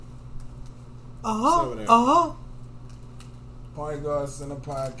Point Guard Center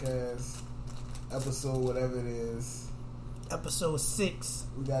Podcast, episode whatever it is. Episode 6.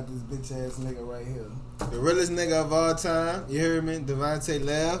 We got this bitch ass nigga right here. The realest nigga of all time. You hear me? Davante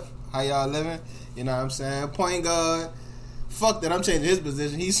Liv3. How y'all living? You know what I'm saying? Point guard. Fuck that, I'm changing his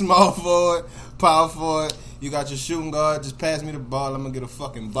position. He's small forward, power forward. You got your shooting guard. Just pass me the ball. I'm going to get a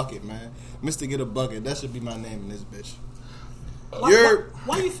fucking bucket, man. Mr. Get a Bucket. That should be my name in this bitch.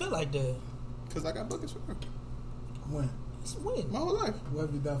 Why do you feel like that? Because I got buckets for her. When? It's when? My whole life. What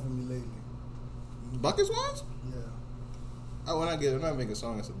have you done for me lately? Buckets wise? Yeah. When I make a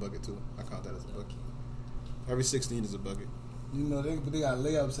song, it's a bucket too. I count that as a bucket. Every 16 is a bucket. You know, they got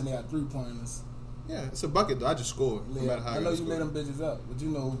layups and they got 3-pointers. Yeah, it's a bucket though. I just score. No matter how I know you lay them bitches up, but you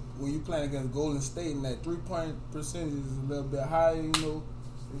know, when you playing against Golden State and that 3-point percentage is a little bit higher, you know,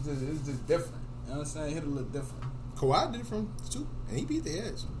 it's just different. You know what I'm saying? Hit a little different. Kawhi did it from 2, and he beat their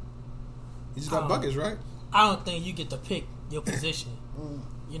ass. He just got buckets, right? I don't think you get to pick your position.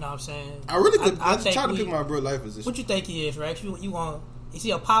 You know what I'm saying? I really could. I try to pick my real life position. What you think he is, Rex? You want? Is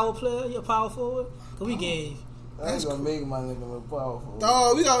he a power player? You a power forward? Cause we gave. I ain't gonna make my nigga look powerful.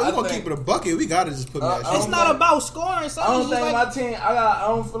 No, we gonna keep it a bucket. We gotta just put that shit. It's not about scoring. So I don't think my team. I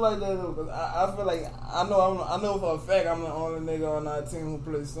don't feel like that though. Cause I feel like I know for a fact I'm the only nigga on our team who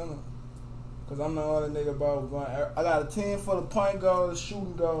plays center. Cause I'm the only nigga about going. I got a team full of point guards,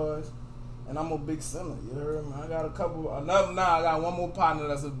 shooting guards, and I'm a big center. You heard me? I got I got one more partner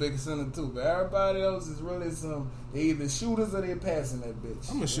that's a big center too. But everybody else is really they either shooters or they passing that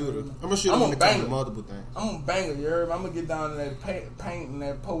bitch. I'm a shooter. I'm a shooter when it comes to multiple things. I'm a banger, you heard me? I'm gonna get down to that paint and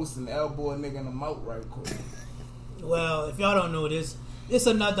that post and elbow a nigga in the mouth right quick. Well, if y'all don't know this, it's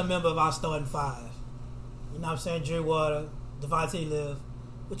another member of our starting 5. You know what I'm saying? Dre Water, Davante Liv3.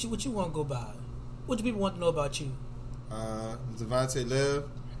 What you want to go by? What do people want to know about you? Davante Liv3.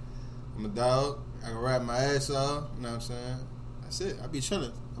 I'm a dog. I can rap my ass off. You know what I'm saying? That's it. I be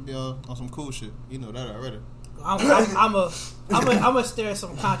chilling. I be on some cool shit. You know that already. I'm a stare at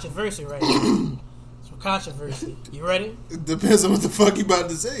some controversy right now. Some controversy. You ready? It depends on what the fuck you about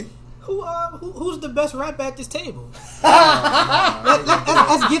to say. Who's the best rapper at this table? Let's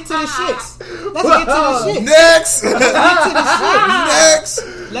get to the shits. Next.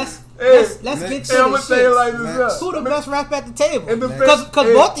 Let's get to the shits. I'm gonna say it like this. Who the best rapper at the table? Because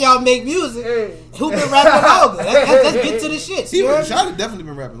both of y'all make music. Who been rapping longer? Let's get to the shits. Shawty definitely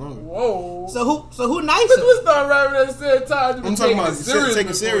been rapping longer. Whoa. So who nicer? We started rapping at the same time. I'm talking about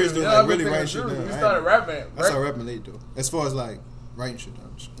taking serious though, like really writing shit down. We started rapping. I started rapping late though. As far as like writing shit down.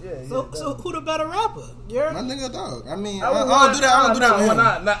 Yeah. So who the better rapper? My nigga dog. I mean, I don't do that. I don't do that with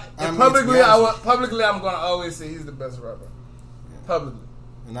him. Publicly, I'm gonna always say he's the best rapper. Publicly.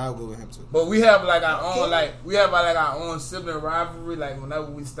 And I'll go with him too. But we have like our own, our own sibling rivalry. Like whenever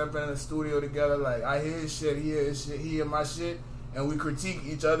we step in the studio together, like I hear his shit, he hear his shit, he hear my shit, and we critique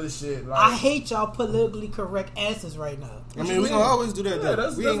each other's shit. Like, I hate y'all politically correct answers right now. I mean, we gonna always do that. Yeah,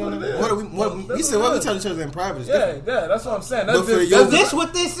 that's what it is. We said what we tell each other in private. Yeah, that's what I'm saying. That's this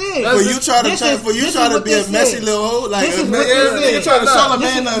what this is. For you try to be a messy little hoe, like nigga try to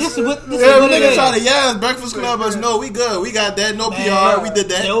Charlamagne us. This is what it nigga is. try to Breakfast Club us. No, we good. We got that. No PR. We did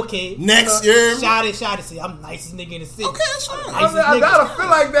that. Okay. Next year. Shawty, see, I'm the nicest nigga in the city. Okay, that's fine. I gotta feel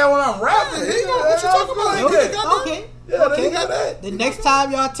like that when I'm rapping. What you talking about? Okay. Yeah, okay. Got that. The next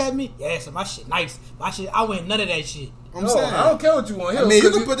time y'all tell me, so my shit nice. My shit, I went none of that shit. I'm saying, I don't care what you want. I mean,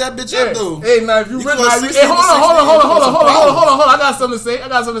 you can put that bitch up though. Hey, now if you really, hold on. I got something to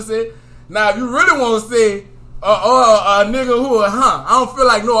say. Now, if you really want to say, a nigga who, I don't feel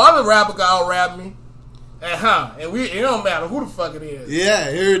like no other rapper can out rap me. And it don't matter who the fuck it is. Yeah,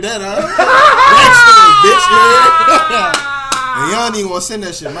 you heard that, huh? That's bitch. And y'all don't even want to send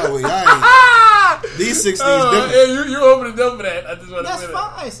that shit my way. I ain't. These 60s different. Yeah, you opened it up for that. I just want to That's say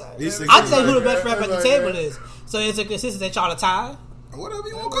fine, that. sir. I'll tell you who the best rapper at the table is. So it's a consistency that y'all are tied? Whatever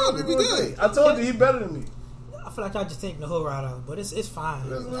you want to call it. We good. I told you he better than me. I feel like y'all just taking the whole route out, but it's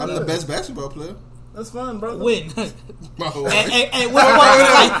fine. I'm the best basketball player. That's fine, bro. When? My whole life. And what point in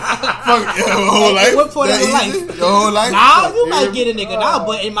your life? Fuck your whole life. What point in your life? Your whole life? Now you might get a nigga now,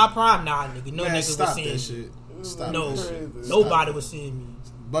 but in my prime, nigga. No nigga was seeing me. Shit. Stop no, that shit. Nobody was seeing me.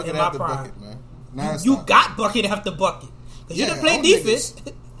 Bucket in my after prime. bucket, man. You got bucket after bucket. Because you didn't play defense.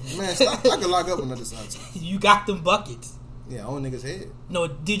 Man, stop. I can lock up another side. You got them buckets. Yeah, on niggas' head. No,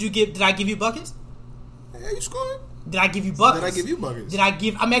 did I give you buckets? Yeah, you scored. Did I give you buckets? Did I give you buckets? Did I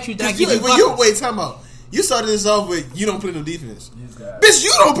give you buckets? Wait, time out. You started this off with you don't play no defense. Bitch,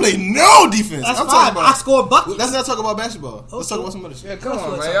 you don't play no defense. That's fine. I score buckets. Let's not talk about basketball. Let's talk about some other shit. Yeah, come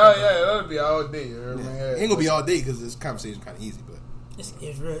on, man. Yeah, that'll be all day. Ain't gonna be all day because this conversation kind of easy, but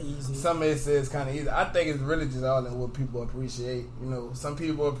It's real easy. Some may say it's kind of easy. I think it's really just all in what people appreciate. You know, some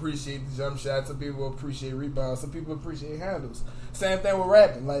people appreciate the jump shot. Some people appreciate rebounds. Some people appreciate handles. Same thing with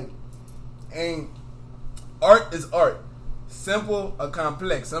rapping. Like, and art is art. Simple or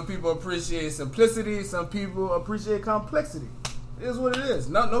complex. Some people appreciate simplicity. Some people appreciate complexity. It is what it is.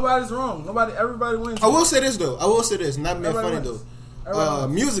 Nobody's wrong. Everybody wins. I will say this though. Not being funny wins. though.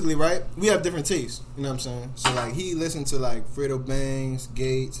 Musically, right? We have different tastes. You know what I'm saying? So like, he listened to like Fredo Bangs,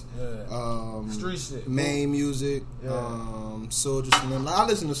 Gates, street shit, Main music, Soldier Slim. Like, I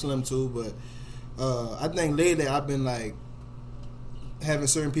listen to Slim too, but I think lately I've been like having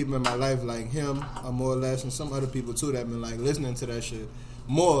certain people in my life like him, more or less, and some other people too that have been like listening to that shit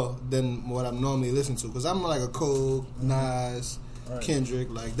more than what I'm normally listening to. Because I'm like a Cole, Nas,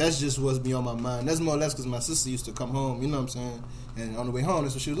 Kendrick, like that's just what's be on my mind. That's more or less because my sister used to come home, you know what I'm saying, and on the way home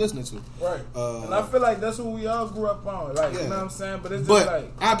that's what she was listening to. Right. And I feel like that's what we all grew up on, like, you know what I'm saying. But it's just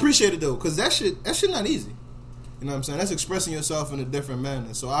like, I appreciate it though, because that shit not easy. You know what I'm saying? That's expressing yourself in a different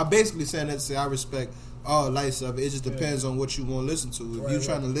manner. So I basically saying that to say I respect all lights of it. It just depends on what you want to listen to. If you're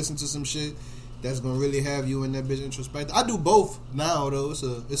trying to listen to some shit that's gonna really have you in that bitch introspective. I do both now though. It's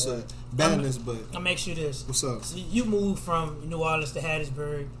a balance, but I'll make sure this. What's up? So you moved from New Orleans to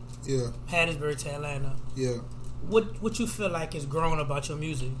Hattiesburg. Yeah. Hattiesburg to Atlanta. Yeah. What you feel like is grown about your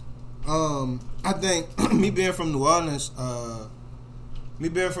music? I think me being from New Orleans,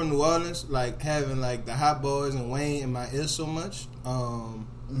 like having like the Hot Boys and Wayne in my ear so much,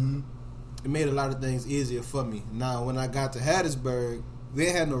 it made a lot of things easier for me. Now when I got to Hattiesburg, they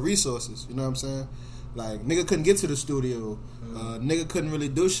had no resources, you know what I'm saying? Like, nigga couldn't get to the studio. Nigga couldn't really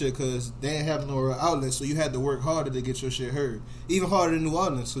do shit because they didn't have no real outlet, so you had to work harder to get your shit heard. Even harder than New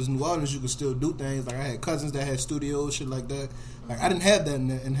Orleans, because New Orleans you could still do things. Like, I had cousins that had studios, shit like that. Like, I didn't have that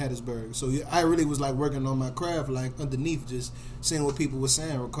in Hattiesburg. So I really was, like, working on my craft, like, underneath, just seeing what people were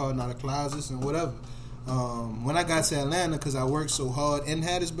saying, recording out of closets and whatever. When I got to Atlanta, because I worked so hard in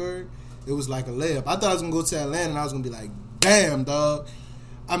Hattiesburg, it was like a layup. I thought I was going to go to Atlanta and I was going to be like, damn, dog.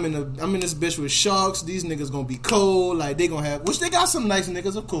 I'm in this bitch with sharks. These niggas gonna be cold. Like, they gonna have, which they got some nice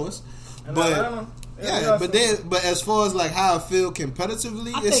niggas, of course. But but as far as like how I feel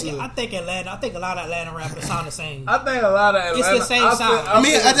competitively, I think a lot of Atlanta rappers sound the same. I think a lot of Atlanta, it's the same sound.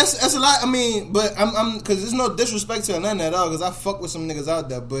 That's a lot. I mean, but I'm because there's no disrespect to Atlanta at all. Because I fuck with some niggas out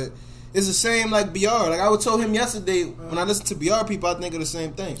there, but it's the same like BR. Like I was told him yesterday, when I listen to BR people, I think of the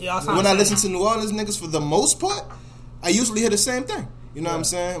same thing. Yeah, when I listen to New Orleans niggas, for the most part, I usually hear the same thing. You know what I'm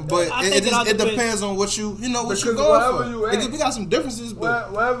saying? But it depends on what you know what you going for. We got some differences,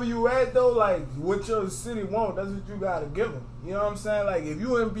 but wherever you at though, like what your city want, that's what you gotta give them. You know what I'm saying? Like if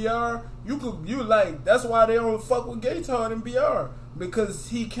you in BR, you like that's why they don't fuck with Gator in BR, because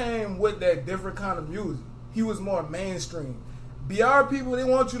he came with that different kind of music. He was more mainstream. BR people, they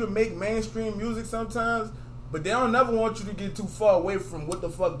want you to make mainstream music sometimes, but they don't never want you to get too far away from what the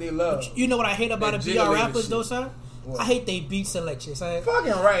fuck they love. You know what I hate about the BR rappers though, sir? What? I hate they beat selection, son.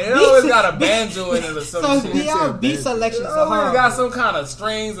 Fucking right. It always got a banjo in it or some shit. BR beat selections are hard. Got some kind of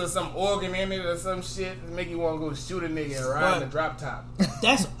strings or some organ in it or some shit to make you want to go shoot a nigga and ride in the drop top.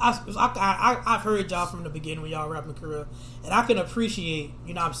 That's I've heard y'all from the beginning when y'all rapping career, and I can appreciate,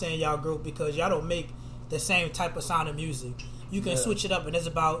 you know what I'm saying, y'all group, because y'all don't make the same type of sound of music. You can switch it up, and it's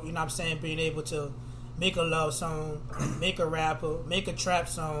about, you know what I'm saying, being able to make a love song, make a rapper, make a trap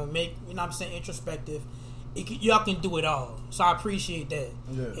song, make, you know what I'm saying, introspective. Y'all can do it all, so I appreciate that.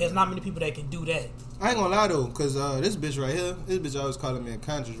 There's not many people that can do that. I ain't gonna lie though, cause this bitch right here, this bitch always calling me a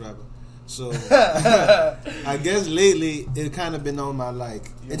conscious rapper. So I guess lately it kind of been on my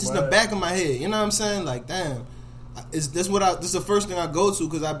it's just in the back of my head. You know what I'm saying? Like, damn, this is the first thing I go to,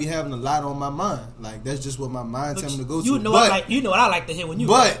 because I be having a lot on my mind. Like, that's just what my mind tells me to go to. You know what I like to hear when you.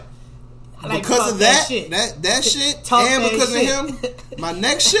 But like because of that shit, and because of him, my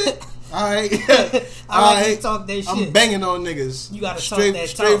next shit. Alright. Talk that shit. I'm banging on niggas. You gotta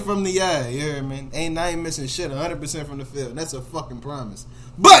straight from the eye. You hear me? I ain't missing shit 100% from the field. That's a fucking promise.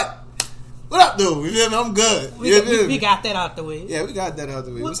 But what up, though? You feel me? I'm good. We got that out the way. Yeah, we got that out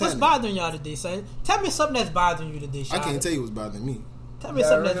the way. What's bothering y'all today, son? Tell me something that's bothering you today, Sean. I can't tell you what's bothering me. Tell me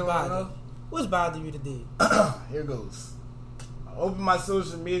something that's bothering you. What's bothering you today? Here goes. I open my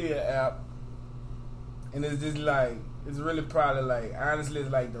social media app, and it's just like, it's really probably like, honestly, it's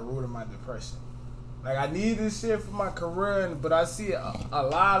like the root of my depression. Like, I need this shit for my career, but I see a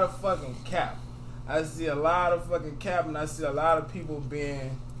lot of fucking cap. I see a lot of fucking cap, and I see a lot of people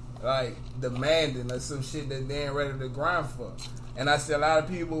being like demanding of some shit that they ain't ready to grind for. And I see a lot of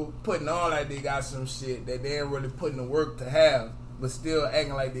people putting on like they got some shit that they ain't really putting the work to have, but still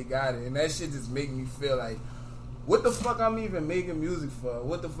acting like they got it. And that shit just make me feel like, what the fuck I'm even making music for?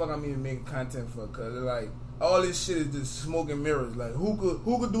 What the fuck I'm even making content for? Cause like all this shit is just smoke and mirrors. Like who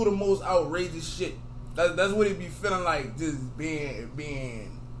could do the most outrageous shit? That's what it be feeling like. Just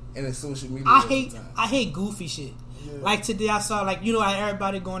being in the social media. I hate goofy shit. Yeah. Like today I saw how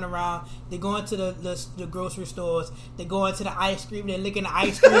everybody going around, they go into the grocery stores, they go into the ice cream, they're licking the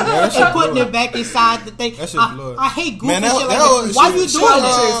ice cream and putting it back inside the thing. I hate goofy shit like that. Why you doing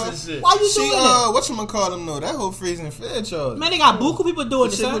that? Why you doing that? Whatchamacallit know that whole freezing fed charge. Man, they got buku people doing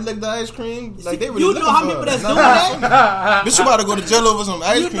this. Shit would lick the ice cream. Like they really you know how many people that's doing that? Bitch, you about to go to jail over some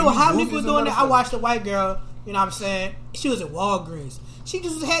ice cream. You know how many people doing that? I watched a white girl, you know what I'm saying? She was at Walgreens. She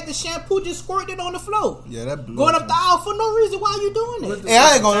just had the shampoo just squirted on the floor. Yeah, that blew. Going up the aisle for no reason. Why are you doing it? Hey,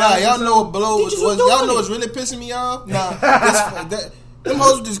 I ain't gonna lie. Y'all know what blow was. Y'all know what's really pissing me off? Nah, them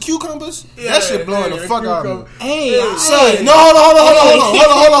hoes with these cucumbers, that shit blowing the fuck out of me. Hey, son, no,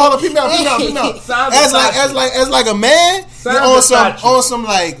 hold on. Peep me out. As like a man, on some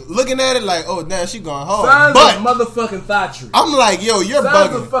like looking at it like, oh damn, she going hard. But motherfucking thottery. I'm like, yo, you're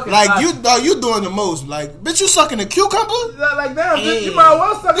bugging. Like you doing the most. Like, bitch, you sucking a cucumber? Like damn, bitch, you might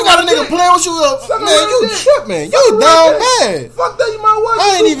well suck. You got a nigga playing with you, man. You tripping? You down bad. Fuck that, you might well.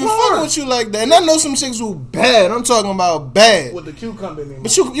 I ain't even fucking with you like that. And I know some chicks who bad. I'm talking about bad with the cucumber.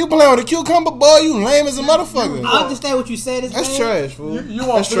 But you playing with a cucumber, boy? You lame as a motherfucker. I understand what you said. That's trash, fool. You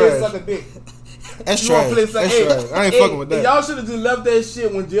want to play suck a dick? That's trash. I ain't fucking with that. Y'all should have just left that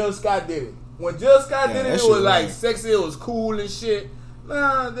shit when Jill Scott did it. When Jill Scott did it, it was like sexy. It was cool and shit.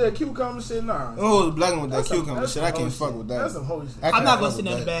 Nah, that cucumber shit, nah. Oh, blacking with that cucumber shit. I can't fuck with that. That's some whole shit. I'm not gonna sit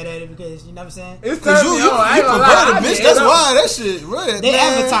nothing bad at it because you know what I'm saying. It's because you perverted, bitch. That's why that shit. Really, they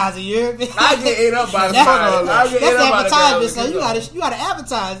advertising you. I get ate up by that's advertisement. So you gotta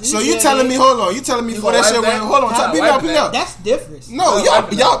advertise. So you telling me? Hold on. You telling me for that shit? Hold on. Peep me out. That's different. No,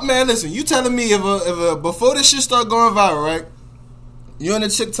 y'all, man. Listen. You telling me if before this shit start going viral, right? You and the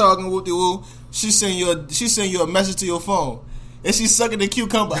chick talking whoop de woo. She send you a message to your phone. And she's sucking the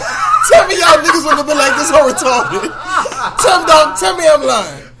cucumber. Tell me y'all niggas would have been like this whole retarded. Tell me I'm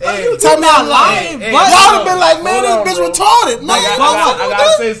lying. Hey, tell me I'm lying. Y'all would have been like, man, this bitch retarded. Man, I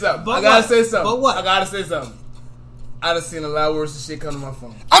gotta say something. But what? I gotta say something. I done seen a lot worse shit come to my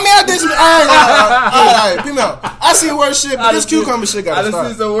phone. I mean, I did some. Alright, peep out. I seen worse shit, but this cucumber shit got to stop. I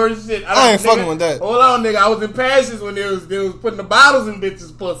done seen some worse shit. I ain't fucking with that. Hold on, nigga. I was in Passions when they was putting the bottles in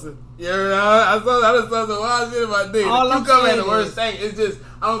bitches' pussy. You know, I just saw some wild shit about this. The cucumber ain't the worst thing. It's just,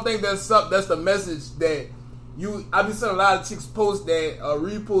 I don't think that's the message that I be seeing a lot of chicks post that,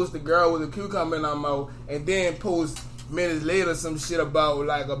 repost the girl with a cucumber in her mouth, and then post minutes later some shit about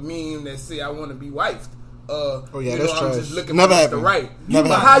like a meme that say I want to be wifed. That's trash. I'm just looking for Mr. Right.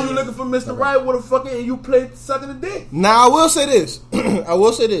 How you looking for Mr. Right with a fucking and you play sucking a dick? Now I will say this.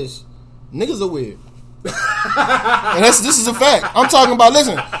 Niggas are weird. And this is a fact. I'm talking about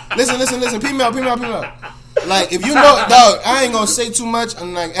listen. Peep me out. Like if you know, dog, I ain't gonna say too much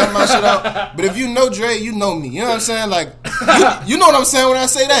and like add my shit out. But if you know Dre, you know me. You know what I'm saying? Like you know what I'm saying when I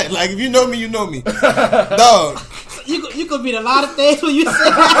say that. Like if you know me, you know me, dog. You could mean a lot of things when you say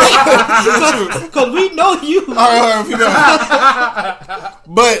that. Because we know you. All right,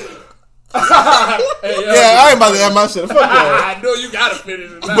 but I ain't about to add my shit. Fuck that. I know you gotta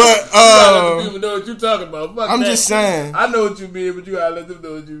finish it. But people know what you talking about. Fuck I'm that. just saying. I know what you mean, but you gotta let them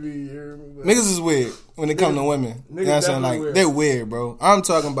know what you mean. Niggas is weird when it comes to women. You know what I'm saying? Like weird. They're weird, bro. I'm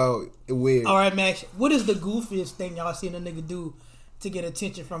talking about weird. All right, Max. What is the goofiest thing y'all seen a nigga do to get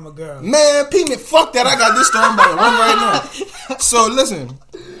attention from a girl? Man, Pete, fuck that. I got this story about to run right now. So listen,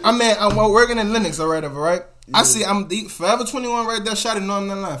 I'm working in Linux or whatever, right? Yeah. I see I'm the Forever 21 right there. Shot it on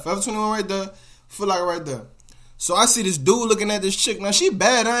that line. Forever 21 right there. Foot Locker right there. So I see this dude looking at this chick. Now she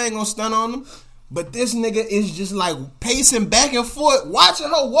bad. I ain't gonna stun on him. But this nigga is just like pacing back and forth, watching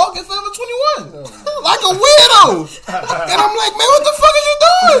her walking Forever 21 like a weirdo. And I'm like, man, what the fuck is you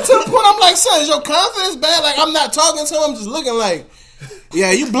doing? To the point I'm like, son, is your confidence bad? Like I'm not talking to him. I'm just looking like,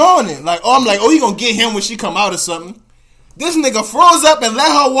 yeah, you blowing it. Like, I'm like, he gonna get him when she come out or something. This nigga froze up and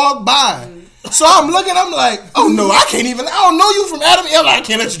let her walk by. So I'm looking, I'm like, oh no, I don't know you from Adam. I'm like, I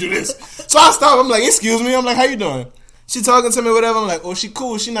can't let you do this. So I stop. I'm like, excuse me. I'm like, how you doing? She talking to me, whatever. I'm like, oh, she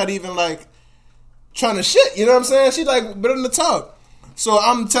cool. She not even like trying to shit. You know what I'm saying? She like better than the talk. So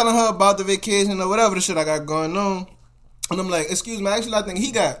I'm telling her about the vacation or whatever the shit I got going on. And I'm like, excuse me. Actually, I think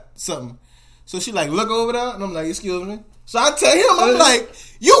he got something. So she like, look over there. And I'm like, excuse me. So I tell him, I'm like,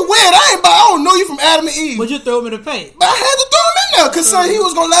 you weird. I don't know you from Adam and Eve. But you throw him in the paint. But I had to throw him in there, cause son, he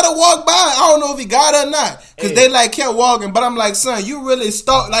was gonna let her walk by. I don't know if he got her or not, cause they like kept walking. But I'm like, son, you really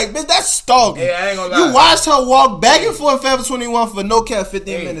stalk, like, bitch, that's stalking. Hey, I ain't gonna lie. You watched her walk back and forth Forever 21 for no cap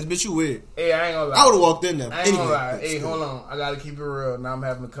 15 minutes, bitch. You weird. Hey, I ain't gonna lie. I would have walked in there. I ain't gonna lie. Hey, hold on. I gotta keep it real. Now I'm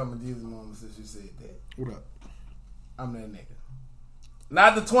having to come with these moments since you said that. What up? I'm that nigga.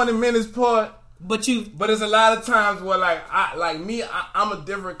 Not the 20 minutes part. But it's a lot of times where I'm a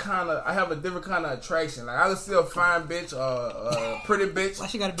different kind of. I have a different kind of attraction. Like I can see a fine bitch or a pretty bitch. Why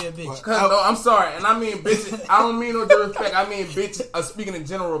she gotta be a bitch? No, I'm sorry, and I mean bitch. I don't mean no disrespect. I mean bitch. Speaking in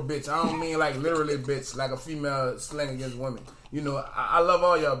general, bitch. I don't mean like literally bitch, like a female slang against women. You know, I love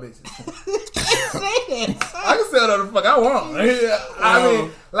all y'all bitches. I can say whatever the fuck I want. I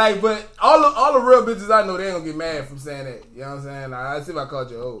mean, like, but all the real bitches I know, they ain't gonna get mad from saying that. You know what I'm saying? Like, I see if I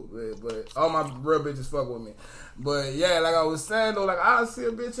called you old, but all my real bitches fuck with me. But yeah, like I was saying though, like I see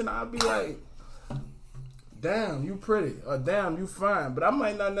a bitch and I'll be like, damn, you pretty, or damn, you fine. But I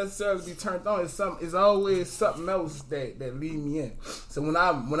might not necessarily be turned on. It's always something else that lead me in. So when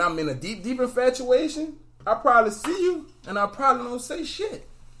I'm in a deep infatuation, I probably see you and I probably don't say shit.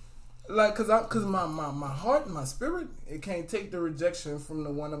 Like, cause my heart and my spirit, it can't take the rejection from the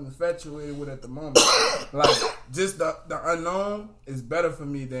one I'm infatuated with at the moment. Like, just the unknown is better for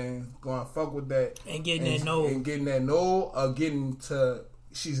me than going fuck with that and getting that no or getting to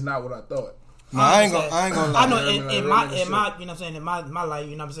she's not what I thought. No, I ain't gonna lie. I know in my you know what I'm saying, in my life,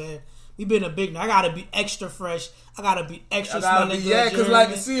 you know what I'm saying, we been a big. I gotta be extra fresh. I gotta be extra smelling good. Yeah, cause like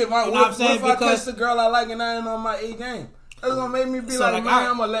you see, if I catch the girl I like and I ain't on my A game, that's gonna make me be like,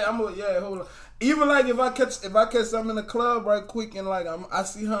 man, I'm gonna hold on. Even like if I catch something in the club right quick and like I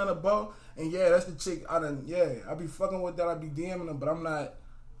see her in a bar and that's the chick. I be fucking with that. I be DMing her, but I'm not.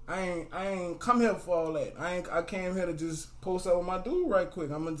 I ain't come here for all that. I came here to just post up with my dude right quick.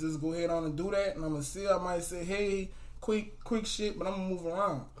 I'm gonna just go ahead on and do that, and I'm gonna see. I might say, hey, quick shit, but I'm gonna move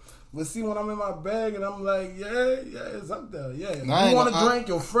around. But see, when I'm in my bag and I'm like, it's up there. Yeah, you want to drink?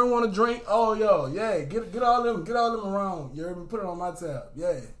 Your friend want to drink? Oh, yo, get all them around. You heard me? Put it on my tab.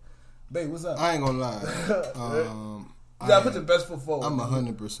 Yeah, babe, what's up? I ain't gonna lie. You gotta put your best foot forward. I'm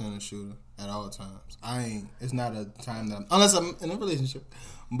 100% a shooter at all times. It's not a time that unless I'm in a relationship.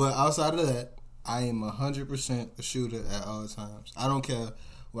 But outside of that, I am 100% a shooter at all times. I don't care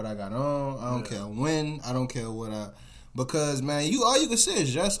what I got on. I don't care when. I don't care because man, all you can say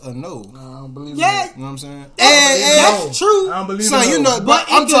is yes or no. I don't believe that. You know what I'm saying? That's true. I don't believe it. You know, but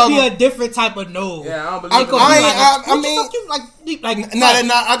it could be a different type of no. Yeah, I don't believe it.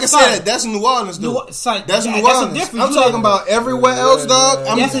 I can say that. That's New Orleans, though. That's New Orleans. I'm talking about everywhere else, dog.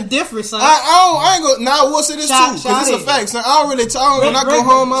 That's a difference, son. I ain't gonna. Now I will say this too, because it's a fact. Son, I don't really talk when I go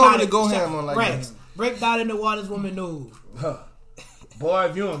home. I don't really go ham on like that. Break down in New Orleans woman news. Boy,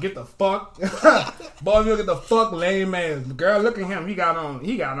 if you don't get the fuck, lame ass girl. Look at him. He got on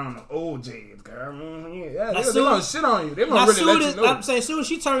the old J's, girl. Yeah, they gonna shit on you. They gonna really let you know. I'm saying, as soon as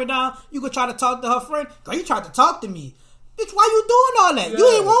she turned it down, you could try to talk to her friend. Girl, you tried to talk to me. Bitch, why you doing all that? You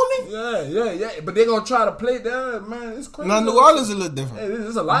ain't want me? Yeah. But they gonna try to play that, man. It's crazy. Now, New Orleans is a little different.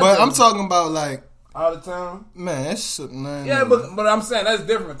 It's a lot. But I'm talking about like all the time. Man, that's man. Yeah, but I'm saying that's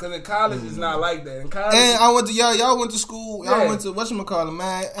different because in college it's not like that. In college, and I went to y'all went to school. Y'all went to whatchamacallit,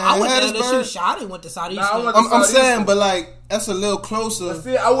 man. And I went to LSU. I didn't went to Southeastern. I'm saying, but like that's a little closer.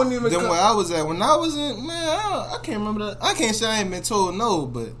 See, I wouldn't even than where I was at when I was in. Man, I can't remember that. I can't say I ain't been told no,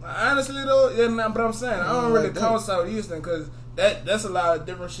 but honestly though, but I'm saying I don't really count Southeastern because that's a lot of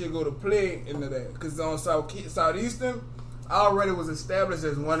different shit go to play into that. Because on Southeastern, I already was established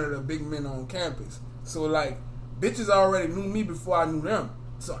as one of the big men on campus. So like bitches already knew me before I knew them.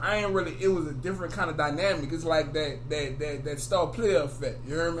 So I ain't really. It was a different kind of dynamic. It's like that star player effect.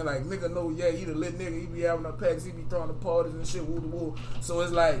 You hear me? Like nigga know, he the lit nigga. He be having the packs. He be throwing the parties and shit. Woo the woo. So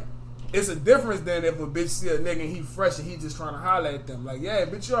it's like it's a difference than if a bitch see a nigga and he fresh and he just trying to holler at them. Like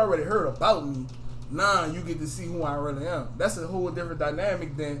bitch, you already heard about me. Nah, you get to see who I really am. That's a whole different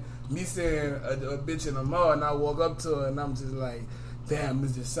dynamic than me saying a bitch in the mall and I walk up to her and I'm just like, damn,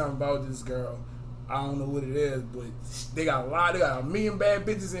 it's just something about this girl. I don't know what it is, but they got a million bad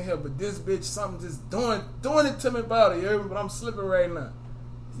bitches in here, but this bitch, something just doing it to me about it, you hear me? But I'm slipping right now.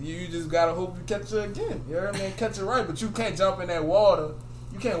 You just gotta hope you catch her again, you hear me? Catch her right, but you can't jump in that water.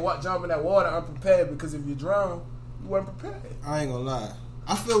 You can't jump in that water unprepared because if you drown, you weren't prepared. I ain't gonna lie.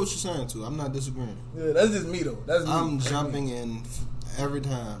 I feel what you're saying too. I'm not disagreeing. Yeah, that's just me though. I'm jumping in every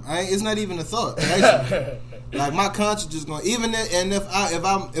time. It's not even a thought. Actually. Like my conscience just going. Even if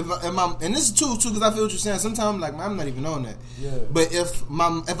I'm and this is too because I feel what you're saying. Sometimes like I'm not even on that. Yeah. But if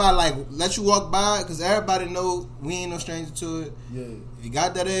I like let you walk by because everybody know we ain't no stranger to it. Yeah. If you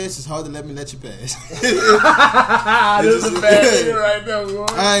got that ass, it's hard to let you pass. This is a bad thing right there, boy.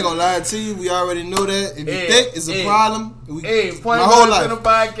 I ain't gonna lie to you. We already know that. If you think it's a problem, point my whole life. In the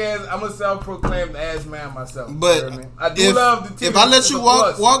podcast, I'm a self-proclaimed ass man myself. But I do love the TV. If I let you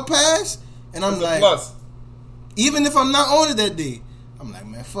walk past, and I'm like, even if I'm not on it that day, I'm like,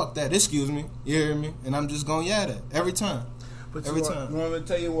 man, fuck that. Excuse me. You hear me? And I'm just gonna that every time. But every time. You want me to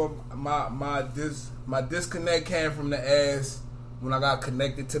tell you what my disconnect came from the ass when I got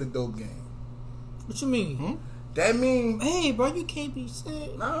connected to the dope game. What you mean? That mean, hey, bro, you can't be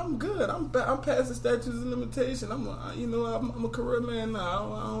sick. Nah, I'm good. I'm past the statutes of limitation. I'm a career man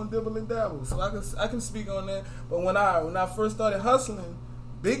now. I don't dibble and dabble, so I can speak on that. But when I first started hustling,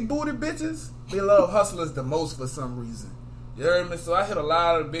 big booty bitches, they love hustlers the most for some reason. You heard me? So I hit a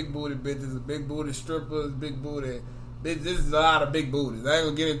lot of big booty bitches, big booty strippers, big booty. This is a lot of big booties. I ain't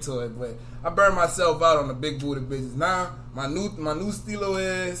gonna get into it, but I burned myself out on the big booty bitches. Now my new stilo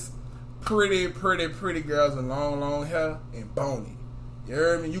is pretty girls with long hair and bony. You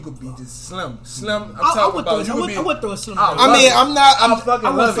heard me? You could be just slim. I'm talking about you could be. I would throw a slim. I'm for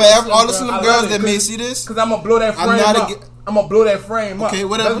all the slim girls that may see this. Cause I'm gonna blow that frame up. I'm gonna blow that frame up. Okay,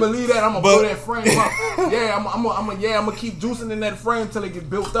 whatever. Let's believe that. I'm gonna blow that frame up. Yeah, I'm gonna keep juicing in that frame till it gets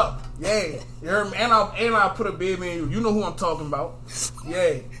built up. Yeah, you heard me? And I'll put a baby in you. You know who I'm talking about.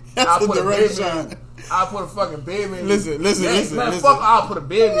 Yeah, I'll put a baby in you. I'll put a fucking baby in you. Listen. Man, fuck, I'll put a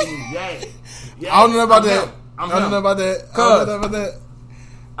baby in you. Yeah. I don't know about that. I don't know about that.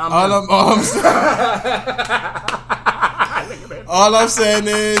 All I'm saying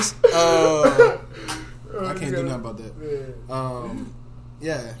is, I can't do nothing about that.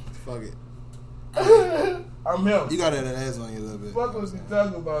 Yeah, fuck it. I'm him. You got that ass on you a little bit. Fuck what you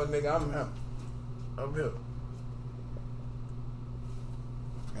talking about, nigga. I'm him. Got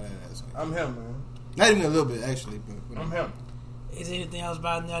that ass on you. I'm him, man. Not even a little bit, actually. But I'm him. Is there anything else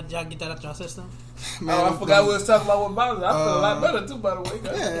about y'all get that out your system? Man, I forgot we was talking about with Bowser. I feel a lot better too, by the way.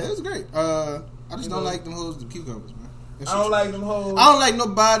 Yeah, it was great. I just don't like them hoes, the cucumbers, man. I don't like them hoes. I don't like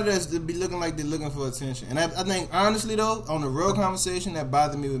nobody that's to be looking like they're looking for attention. And I think, honestly, though, on the real conversation, that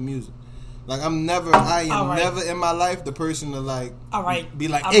bothered me with music. Like, I am never in my life the person to, be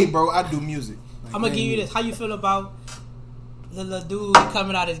like, hey, bro, I do music. Like, I'm going to give you this. How you feel about the dude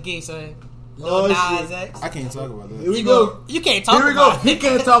coming out as gay, son? Lil Nas X? I can't talk about that. Here we go. You can't talk about it. He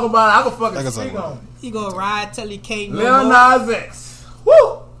can't talk about it. I can fucking speak on it. He gonna ride till he can't no Lil more. Nas X.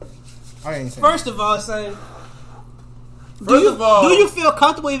 Woo! I ain't saying First of all, son, do you feel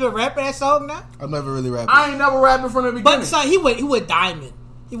comfortable even rapping that song now? I'm never really rapping. I ain't never rapping from the beginning. But son, he went diamond.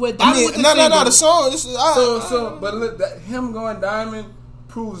 He went diamond with the no, single. the song. But look, him going diamond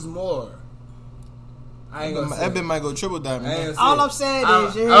proves more. I ain't gonna say that bit might go triple diamond. All I'm saying is,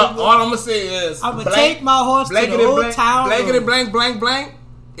 all I'm gonna say is, I'm gonna take my horse to the old town. Blankety blank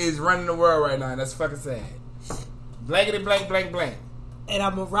is running the world right now. And that's fucking sad. Blankety blank. And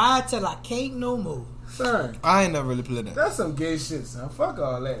I'm gonna ride till I can't no more. Son, I ain't never really played that. That's some gay shit, son. Fuck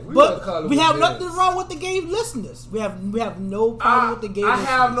all that. We have nothing wrong with the gay listeners. We have no problem with the gay listeners.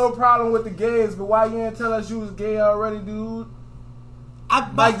 I have no problem with the gays, but why you didn't tell us you was gay already, dude?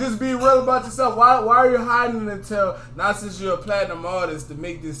 Just be real about yourself. Why are you hiding it until not since you're a platinum artist to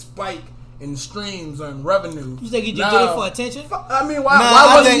make this spike in streams and revenue? You think he just did it for attention? I mean,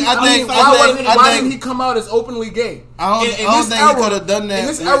 why didn't he come out as openly gay? I don't think he could have done that. In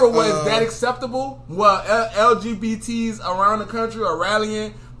this era, was that acceptable? Well, LGBTs around the country are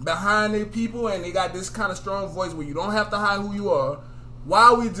rallying behind their people, and they got this kind of strong voice where you don't have to hide who you are. Why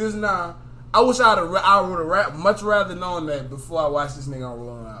are we just now? I wish I would have much rather known that before I watched this nigga on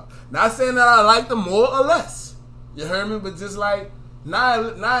Rolling Out. Not saying that I liked him more or less. You heard me? But just like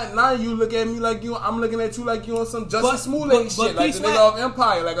now you look at me like I'm looking at you like you on some Justice Smollett shit, like the nigga off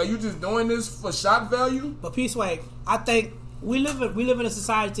Empire. Like, are you just doing this for shock value? But Peace Swag, I think we live in a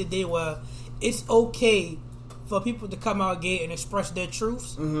society today where it's okay for people to come out gay and express their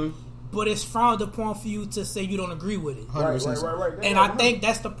truths. Mm-hmm. But it's frowned upon for you to say you don't agree with it. Right. And I think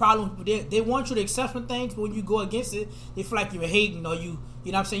that's the problem. They want you to accept some things, but when you go against it, they feel like you're hating or you know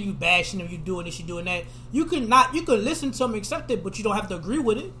what I'm saying, you bashing them, you doing this, you doing that. You can listen to them, accept it, but you don't have to agree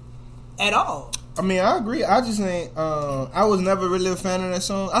with it at all. I mean, I agree. I just ain't. I was never really a fan of that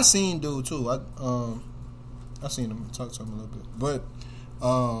song. I seen dude too. I seen him, talk to him a little bit, but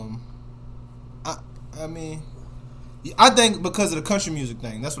I mean. I think because of the country music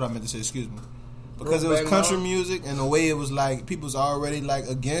thing. That's what I meant to say. Excuse me. Because it was country music and the way it was like people's already like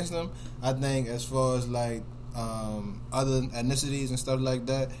against them. I think as far as like other ethnicities and stuff like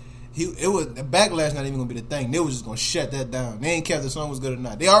that, the backlash not even gonna be the thing. They was just gonna shut that down. They ain't care if the song was good or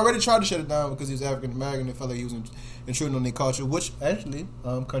not. They already tried to shut it down because he was African American. They felt like he was intruding on their culture, which actually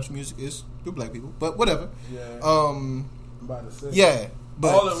country music is through black people. But whatever. Yeah. I'm about to say. Yeah.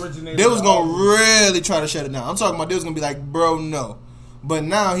 But they was gonna really try to shut it down. I'm talking about they was gonna be like, bro, no. But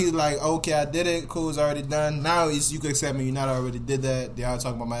now he's like, okay, I did it. Cool, it's already done. Now you can accept me. You not already did that. They are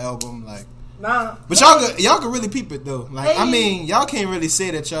talking about my album, like. Nah. But y'all can really peep it though. Like, I mean, y'all can't really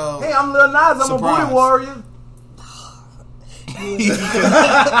say that y'all. Hey, I'm Lil Nas. I'm surprised. a booty warrior.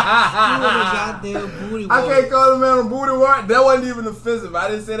 I can't call a man a booty warrior. That wasn't even offensive. I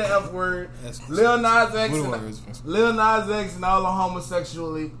didn't say the F word. Lil Nas X and all the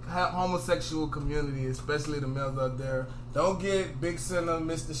homosexual community, especially the males out there, don't get Big Sinner,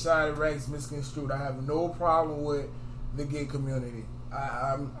 Mr. Shiny Rex misconstrued. I have no problem with the gay community.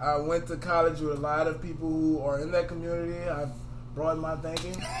 I went to college with a lot of people who are in that community. I've broadened my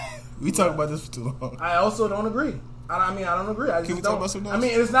thinking. We talked about this for too long. I also don't agree. I don't agree. Can we talk about something else? I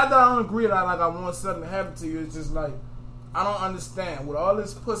mean, it's not that I don't agree that I want something to happen to you. It's just like, I don't understand. With all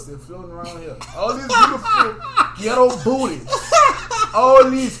this pussy floating around here, all these beautiful ghetto booties, all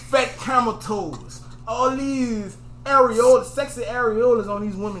these fat camel toes, all these areolas, sexy areolas on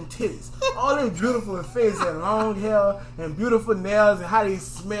these women's titties, all these beautiful faces and long hair and beautiful nails and how they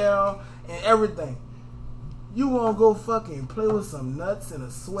smell and everything. You wanna go fucking play with some nuts and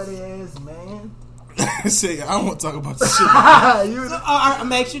a sweaty ass man? Say, I don't want to talk about this shit.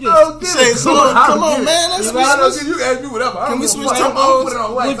 I'm asking you this. Say, come on, man. Let's you ask me whatever. Can we switch tempos? tempos? Put it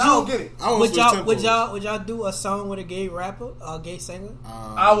on wax. I don't get it. Would y'all do a song with a gay rapper, a gay singer?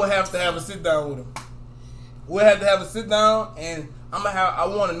 I would have to have a sit down with him. We'll have to have a sit down, and I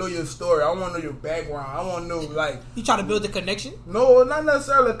want to know your story. I want to know your background. I want to know, like, you try to build a connection. No, not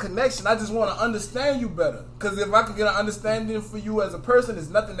necessarily a connection. I just want to understand you better. Because if I can get an understanding for you as a person, there's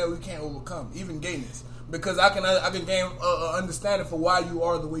nothing that we can't overcome, even gayness. Because I can gain an understanding for why you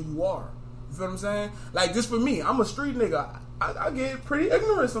are the way you are. You feel what I'm saying? Like, just for me, I'm a street nigga. I get pretty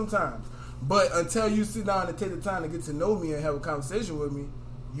ignorant sometimes. But until you sit down and take the time to get to know me and have a conversation with me,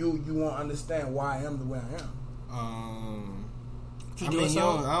 you won't understand why I am the way I am. I mean, you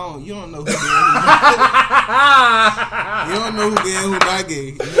don't know who gay you don't know who gay and who not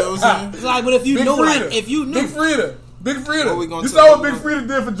gay. You know what I'm saying? It's like, but if you know, like, if you knew, Big Frida. You saw what Big Frida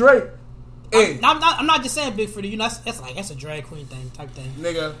did for Drake. Hey. I'm not just saying Big Frida. You know, that's a drag queen type thing,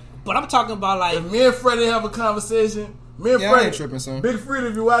 nigga. But I'm talking about, like, if me and Freddie have a conversation. Me and Freddie, tripping, son. Big Frida,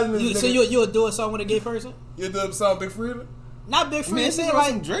 if you're watching this, so you'll do a song with a gay person? You'll do a song with Big Frida? Not Big Frida. Saying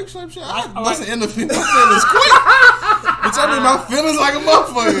like Drake type shit. That's the end of my feelings quick. But tell me my feelings like a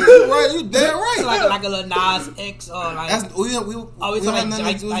motherfucker. Right, you damn right. So like a Lil Nas X or like we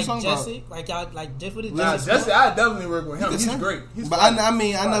like Jesse, like y'all like different. Jesse, I definitely work with him. He's great. But I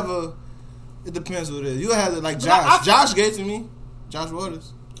never. It depends who it is. You have to like Josh. Josh gave to me. Josh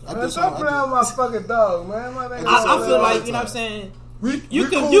Waters. Stop playing with my fucking dog, man. I feel like, you know what I'm saying. You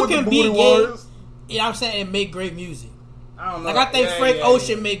can be gay. You know what I'm saying, and make great music. I don't know. Like, I think Frank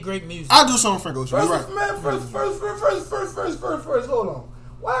Ocean make great music. I'll do something Frank Ocean. First, hold on.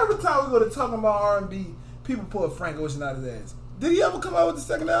 Why every time we go to talking about R&B, people pull Frank Ocean out of his ass? Did he ever come out with the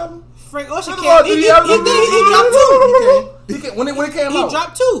second album? Frank Ocean came. He dropped two. When it came out, he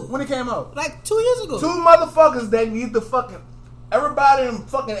dropped two. When it came out, like 2 years ago. Two motherfuckers that need to fucking everybody in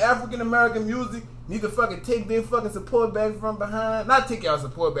fucking African American music need to fucking take their fucking support back from behind. Not take y'all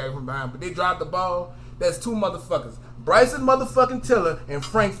support back from behind, but they dropped the ball. That's two motherfuckers. Bryson motherfucking Tiller and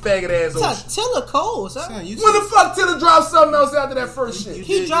Frank faggot ass Ocean. Tiller Cole, son. When the fuck Tiller dropped something else after that first shit?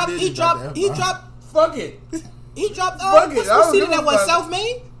 He dropped. Fuck it. He dropped. Fuck it. What's CD that was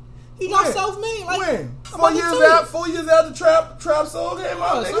Self-Made? He dropped Self-Made. Like, when? 4 years after Trap Soul came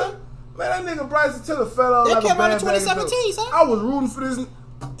out, nigga. Man, that nigga Bryson Tiller fell out. That came out in 2017, son. I was rooting for this.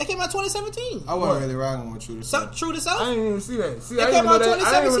 That came out 2017. I wasn't really rocking with True to Self. True to Self? I didn't even see that. See, I didn't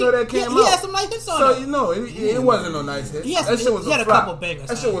even know that came out. He had some nice hits on it. So, you know, it wasn't no nice hit. That shit was a flop. A couple bangers.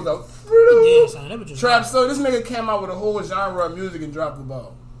 That shit was a Trap Soul. This nigga came out with a whole genre of music and dropped the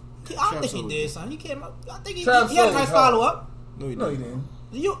ball. I think he did, son. He came out. I think he had a nice follow-up. No, he didn't.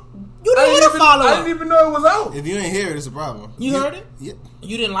 You didn't hear the follow-up. I didn't even know it was out. If you ain't hear it, it's a problem. You heard it? Yeah.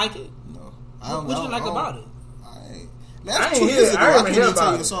 You didn't like it? No. What you didn't like about it? That's 2 years ago. I didn't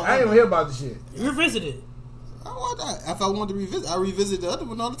even hear about the shit. Revisit it. If I wanted to revisit, I revisit the other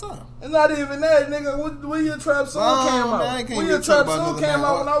one all the time. It's not even that, nigga. When your Trap Soul came out? When your Trap Soul came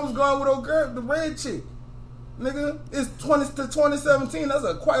out when I was going with old girl, the red chick. Nigga, it's 2017. That's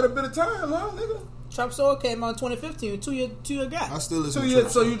quite a bit of time, huh, nigga? Trap Soul came out in 2015. 2 year gap. I still listen. 2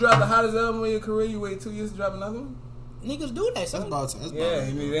 years. So you dropped the hottest album of your career. You wait 2 years to drop another one. Niggas do that. That's about time.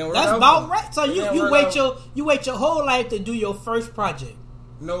 That's about right. So you wait your whole life to do your first project.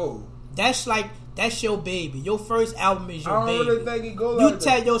 No. That's your baby. Your first album is your baby. I don't really think it goes you like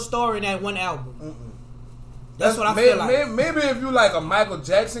tell that. your story in that one album. That's what I feel like. Maybe if you like a Michael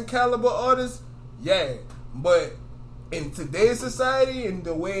Jackson caliber artist, yeah. But in today's society, in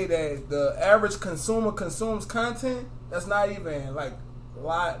the way that the average consumer consumes content, that's not even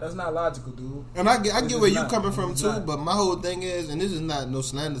that's not logical, dude. And I get where you coming from too, but my whole thing is, and this is not no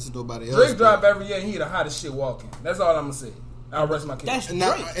slander to nobody else. Drake drop every year, and he the hottest shit walking. That's all I'm gonna say. I'll rest my case. That's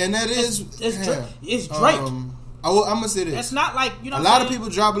Drake. And that is Drake. It's Drake. I'm gonna say this. It's not like, a lot of people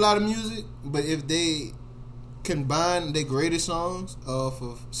drop a lot of music, but if they combine their greatest songs off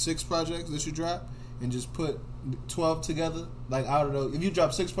of 6 projects that you drop and just put 12 together, like out of those, if you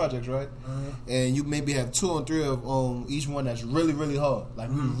drop 6 projects, right, and you maybe have 2 or 3 of on each one that's really, really hard, like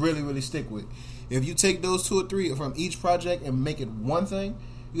you really, really stick with. If you take those 2 or 3 from each project and make it one thing,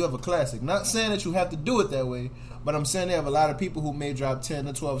 you have a classic. Not saying that you have to do it that way, but I'm saying they have a lot of people who may drop 10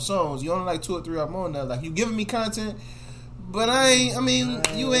 or 12 songs. You only like 2 or 3 of them on there. Like, you giving me content, but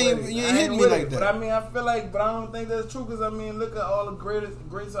you ain't hitting me like that. But I feel like, but I don't think that's true, because look at all the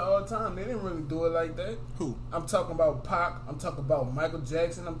greats of all time. They didn't really do it like that. Who? I'm talking about Pac. I'm talking about Michael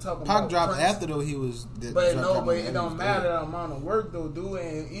Jackson. I'm talking about Pac dropped Prince. after though he was. But it don't matter the amount of work though, dude.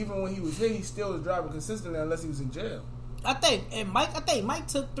 And even when he was here, he still was dropping consistently unless he was in jail. I think Mike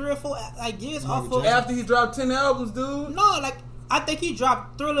took 3 or 4 years off of after he dropped 10 albums, dude. No, I think he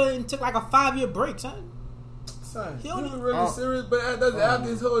dropped Thriller and took like a 5-year break, son. Son, he was really serious, but that's after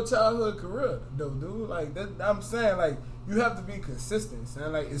his whole childhood career, though, dude. Like that, I'm saying, like you have to be consistent,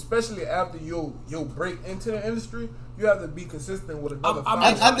 son. Like especially after your break into the industry, you have to be consistent with another.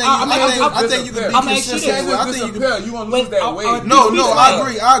 I think you can be consistent. I think you won't lose that weight. No,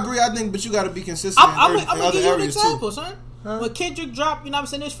 I agree. I think, but you got to be consistent. I'm gonna give you an example, son. When Kendrick dropped,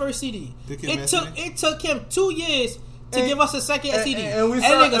 his first CD, it took him 2 years to give us a second CD. And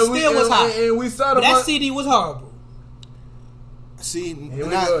nigga still was hot. And we saw that CD was horrible. See, here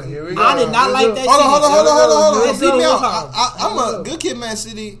we go. I did not like that CD. Hold on. Beat me out. I'm a Good Kid, Mad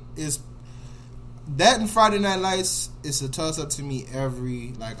City is that, and Friday Night Lights is a toss up to me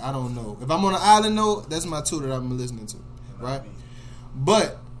every, I don't know. If I'm on an island note, that's my 2 that I'm listening to, right?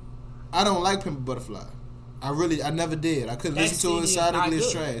 But I don't like Pimp a Butterfly. I never did. I couldn't listen to it. Sonically,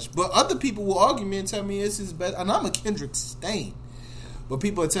 it's trash. But other people will argue me and tell me it's his best. And I'm a Kendrick stain. But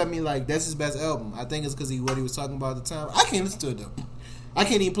people tell me, that's his best album. I think it's because what he was talking about at the time. I can't listen to it, though. I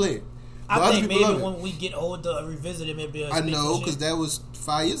can't even play it. But I think maybe when we get older, revisit it, maybe. I know, because that was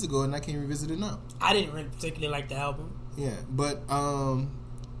 5 years ago, and I can't revisit it now. I didn't really particularly like the album. Yeah, but to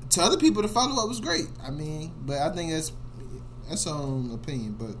other people, the follow-up was great. But I think that's our own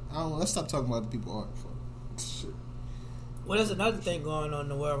opinion. But let's stop talking about the people art. Shit. Well, there's another thing going on in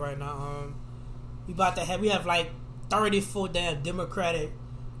the world right now. We have 34 damn Democratic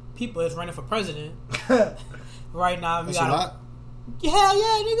people that's running for president right now. That's a lot. Hell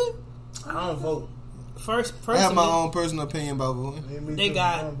yeah, nigga. I don't vote. I have my own personal opinion about voting.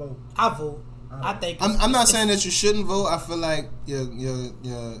 I vote. I think I'm not saying that you shouldn't vote. I feel like your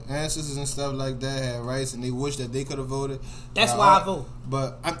ancestors and stuff like that had rights, and they wish that they could have voted. That's why I vote.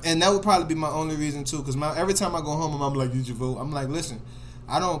 And that would probably be my only reason too. Because every time I go home, I'm like, "Did you vote?" I'm like, "Listen,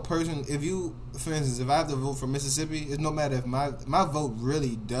 I don't If you, for instance, if I have to vote for Mississippi, it's no matter if my vote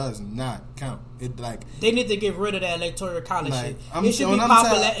really does not count. They need to get rid of that electoral college shit. I'm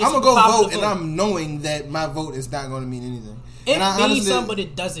gonna go vote, and I'm knowing that my vote is not going to mean anything. It means something, but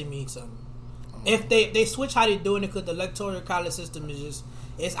it doesn't mean something. If they switch how they're doing it, because the electoral college system is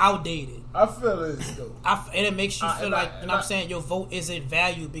it's outdated. I feel it though, and it makes you feel I'm saying your vote isn't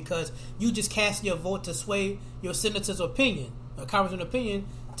valued because you just cast your vote to sway your senator's opinion, a congressman's opinion,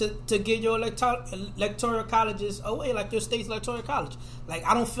 to get your electoral colleges away, like your state's electoral college.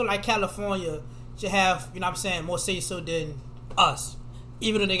 I don't feel like California should have more say so than us,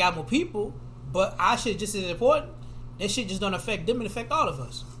 even though they got more people. But our shit just as important. That shit just don't affect them; it affect all of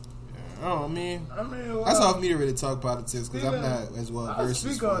us. Oh, that's hard for me to really talk politics because I'm not as well versed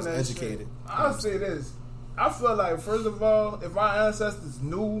as educated. I'll say this: I feel like, first of all, if our ancestors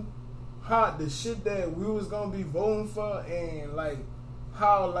knew how the shit that we was gonna be voting for, and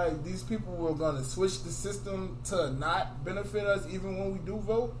how these people were gonna switch the system to not benefit us, even when we do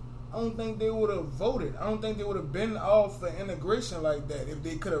vote, I don't think they would have voted. I don't think they would have been all for integration like that if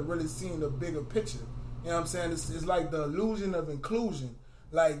they could have really seen the bigger picture. You know what I'm saying? It's like the illusion of inclusion.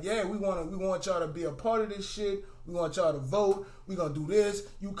 We want y'all to be a part of this shit. We want y'all to vote. We gonna do this.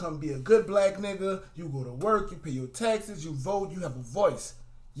 You come be a good black nigga. You go to work. You pay your taxes. You vote. You have a voice.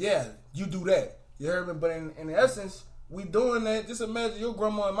 Yeah, you do that. You heard me? But in essence, we doing that. Just imagine your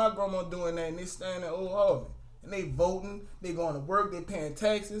grandma and my grandma doing that, and they staying at Old Harvey. And they voting, they going to work, they paying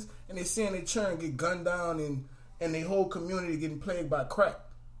taxes, and they seeing their children get gunned down and their whole community getting plagued by crack.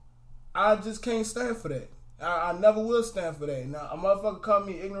 I just can't stand for that. I never will stand for that. Now, a motherfucker call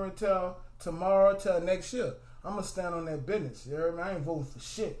me ignorant till tomorrow, till next year. I'm going to stand on that business. You heard me? I ain't voting for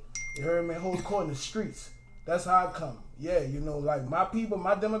shit. You heard me? Hold court in the streets. That's how I come. Yeah, you know, like my people,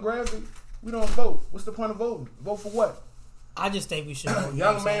 my demographic, we don't vote. What's the point of voting? Vote for what? I just think we should vote.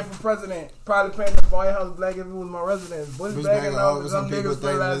 Young man for president, probably paying the White House black if it was my residence. Bush bagging off, some niggas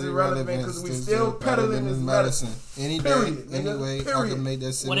feel as irrelevant because we still peddling this medicine. Any day, anyway, I can make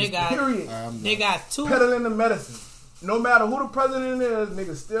that sentence. They got two. Peddling the medicine. No matter who the president is,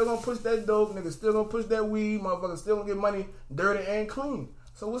 niggas still gonna push that dope, niggas still gonna push that weed, motherfuckers still gonna get money dirty and clean.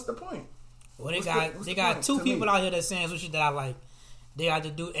 So what's the point? Well, they got two people out here that saying some shit that I like. They got to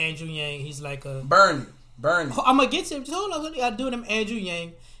do Andrew Yang. He's like a Bernie. I'm gonna get to him. Just hold on. They got to do them Andrew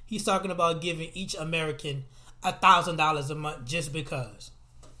Yang. He's talking about giving each American $1,000 a month just because.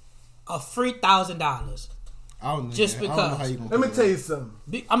 A free $1,000. Just because. Let me tell you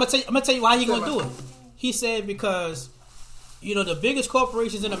something. I'm gonna tell you why he gonna do it. He said because, you know, the biggest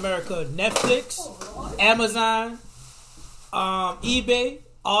corporations in America, Netflix, Amazon, eBay,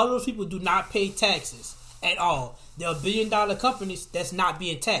 all those people do not pay taxes at all. There are $1 billion companies that's not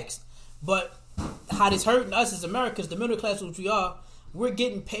being taxed. But how this hurting us as Americans, the middle class which we are, we're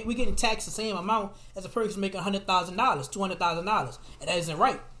getting taxed the same amount as a person making $100,000, $200,000, and that isn't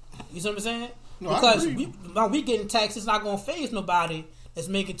right. You see what I'm saying? No, because we getting taxed, it's not gonna phase nobody that's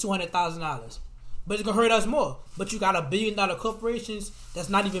making $200,000, but it's gonna hurt us more. But you got $1 billion corporations that's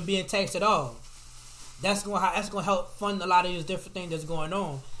not even being taxed at all. That's gonna help fund a lot of these different things that's going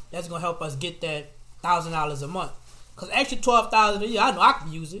on. That's gonna help us get that $1,000 a month. Cause extra $12,000 a year, I know I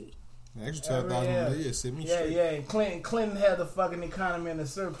can use it. Extra $12,000 a year, sit me straight. Yeah. Clinton had the fucking economy in a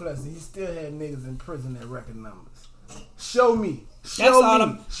surplus, and he still had niggas in prison at record numbers. Show me. That's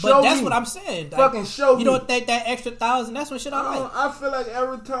what I'm saying. Fucking show me. You don't think that extra $1,000? That's what shit I like. I feel like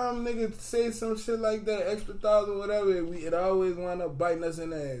every time niggas say some shit like that, extra $1,000, whatever, it always wind up biting us in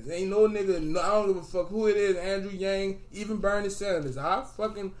the ass. Ain't no nigga. I don't give a fuck who it is. Andrew Yang, even Bernie Sanders. I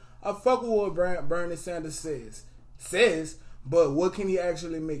fuck with what Bernie Sanders says. But what can he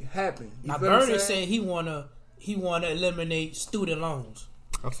actually make happen? Now Bernie said he wanna eliminate student loans.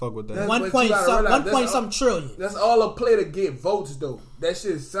 I fuck with that. 1 point some trillion. That's all a play to get votes though. That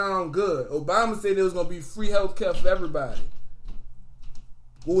shit sound good. Obama said there was gonna be free healthcare for everybody.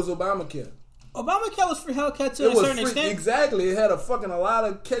 What was Obamacare? Obamacare was free healthcare to a certain extent. Exactly. It had a lot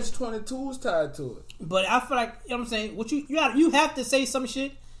of catch-22s tied to it. But I feel like, you know what I'm saying, you have to say some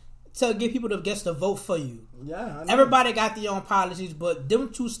shit to get people to guess to vote for you. Yeah, everybody got their own policies, but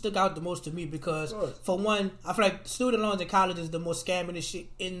them two stuck out the most to me because, for one, I feel like student loans in college is the most scamming shit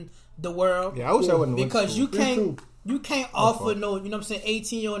in the world. Yeah, I wish I wouldn't. Because you can't offer no, you know what I'm saying,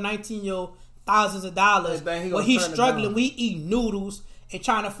 18-year-old, 19-year-old thousands of dollars when he's struggling. We eat noodles and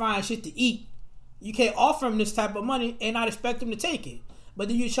trying to find shit to eat. You can't offer him this type of money and not expect him to take it. But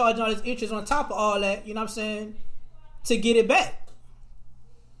then you charge all this interest on top of all that, you know what I'm saying, to get it back.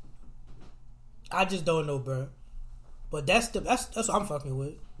 I just don't know, bro. But that's what I'm fucking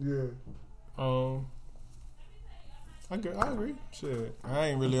with. Yeah. I agree. Shit, I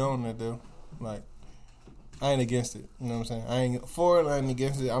ain't really on that though. Like, I ain't against it. You know what I'm saying? I ain't for it. I ain't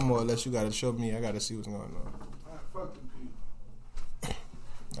against it. I'm more or less. You gotta show me. I gotta see what's going on.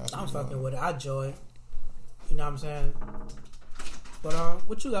 I'm fucking with it. I enjoy it. You know what I'm saying? But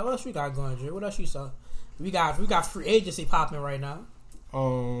what you got? What else we got going, Dre? What else you saw? We got free agency popping right now.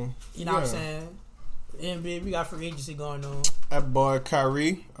 You know what I'm saying? NBA, we got free agency going on. That boy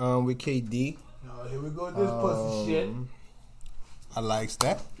Kyrie with KD. Oh, here we go with this pussy shit. I likes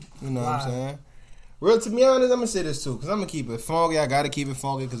that. You know what I'm saying? Real, to be honest, I'm going to say this too. Because I'm going to keep it funky. I got to keep it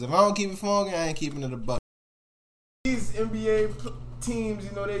funky. Because if I don't keep it funky, I ain't keeping it a buck. These NBA teams,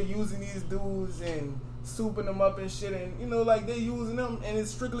 you know, they're using these dudes and souping them up and shit. And, you know, like, they're using them and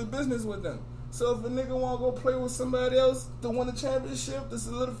it's strictly business with them. So if a nigga want to go play with somebody else to win a championship to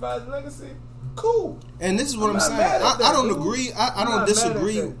solidify his legacy, cool. And this is what I'm saying. I don't agree. I don't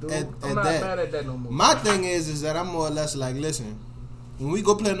disagree at that. I'm not mad at that no more. My thing is that I'm more or less like, listen, when we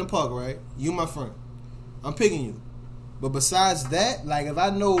go play in the park, right? You my friend. I'm picking you. But besides that, like if I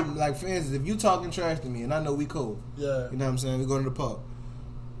know, like for instance, if you talking trash to me and I know we cool, yeah, you know what I'm saying? We go to the park.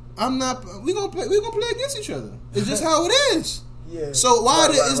 We gonna play against each other. It's just how it is. Yeah. So why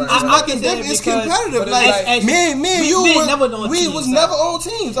it's nothing different? It's competitive. Like me and you was never on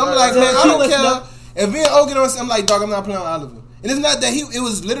teams. I'm like, man, I don't care if we ain't arguing on. I'm like, dog, I'm not playing with Oliver. And it's not that it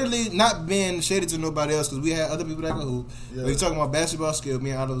was literally not being shaded to nobody else because we had other people that could hoop. Yeah. When you talking about basketball skill,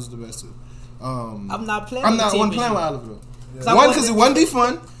 me and Oliver was the best too. I'm not playing. I'm not one playing with Oliver though. Yeah. One, because it wouldn't be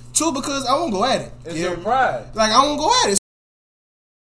fun. Two, because I won't go at it. It's your pride. Like I won't go at it.